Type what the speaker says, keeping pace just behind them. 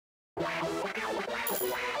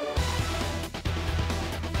Hello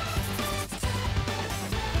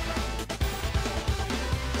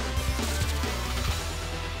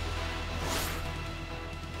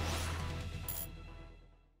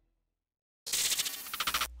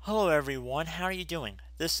everyone, how are you doing?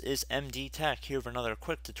 This is MD Tech here with another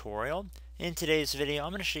quick tutorial. In today's video, I'm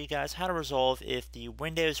going to show you guys how to resolve if the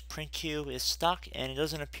Windows print queue is stuck and it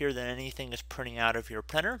doesn't appear that anything is printing out of your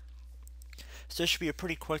printer. So this should be a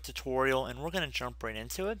pretty quick tutorial and we're going to jump right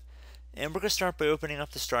into it. And we're going to start by opening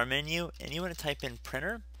up the start menu and you want to type in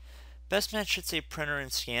printer. Best match should say printer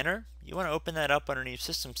and scanner. You want to open that up underneath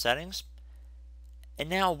system settings. And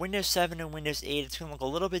now Windows 7 and Windows 8, it's going to look a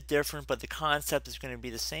little bit different, but the concept is going to be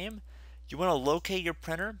the same. You want to locate your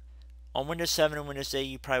printer. On Windows 7 and Windows 8,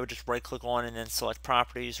 you probably would just right click on and then select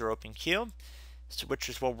Properties or Open Queue, which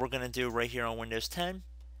is what we're going to do right here on Windows 10.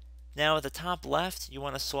 Now at the top left, you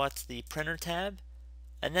want to select the Printer tab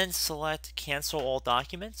and then select Cancel All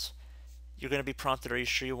Documents. You're going to be prompted, are you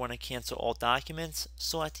sure you want to cancel all documents?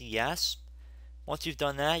 Select Yes. Once you've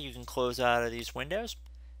done that, you can close out of these windows.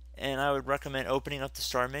 And I would recommend opening up the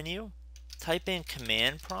start menu, type in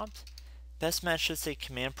command prompt. Best match should say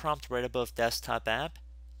command prompt right above desktop app.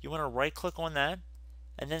 You want to right click on that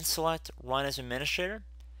and then select run as administrator.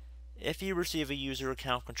 If you receive a user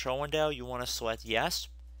account control window, you want to select yes.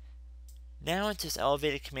 Now into this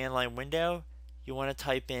elevated command line window, you want to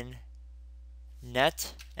type in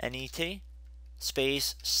net, N-E-T,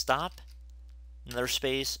 space stop, another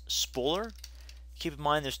space spooler. Keep in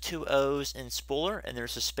mind there's two O's in spooler and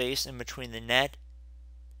there's a space in between the net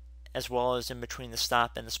as well as in between the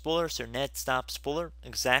stop and the spooler. So net, stop, spooler,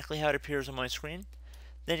 exactly how it appears on my screen.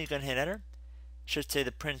 Then you're going to hit enter. It should say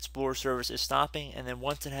the print spooler service is stopping, and then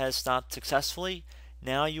once it has stopped successfully,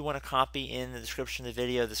 now you want to copy in the description of the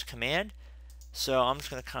video this command. So I'm just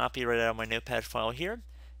going to copy right out of my notepad file here.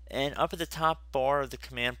 And up at the top bar of the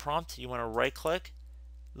command prompt, you want to right click,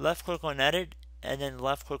 left click on edit, and then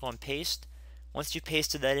left click on paste. Once you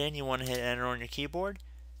pasted that in, you want to hit enter on your keyboard.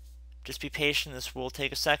 Just be patient, this will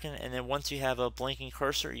take a second, and then once you have a blinking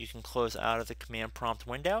cursor, you can close out of the command prompt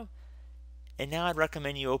window. And now I'd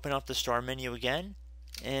recommend you open up the start menu again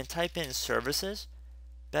and type in services.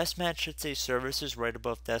 Best match should say services right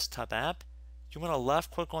above desktop app. You want to left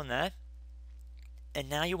click on that, and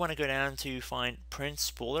now you want to go down to find print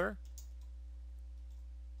spooler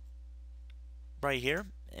right here,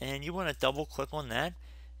 and you want to double click on that.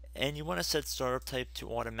 And you want to set startup type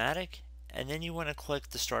to automatic, and then you want to click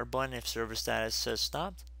the start button if service status says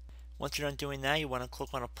stopped. Once you're done doing that, you want to click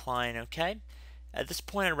on apply and OK. At this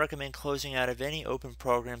point, I recommend closing out of any open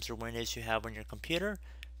programs or windows you have on your computer.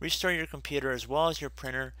 Restart your computer as well as your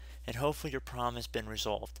printer, and hopefully your problem has been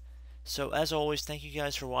resolved. So as always, thank you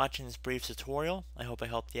guys for watching this brief tutorial. I hope I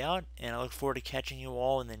helped you out, and I look forward to catching you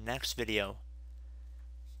all in the next video.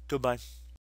 Goodbye.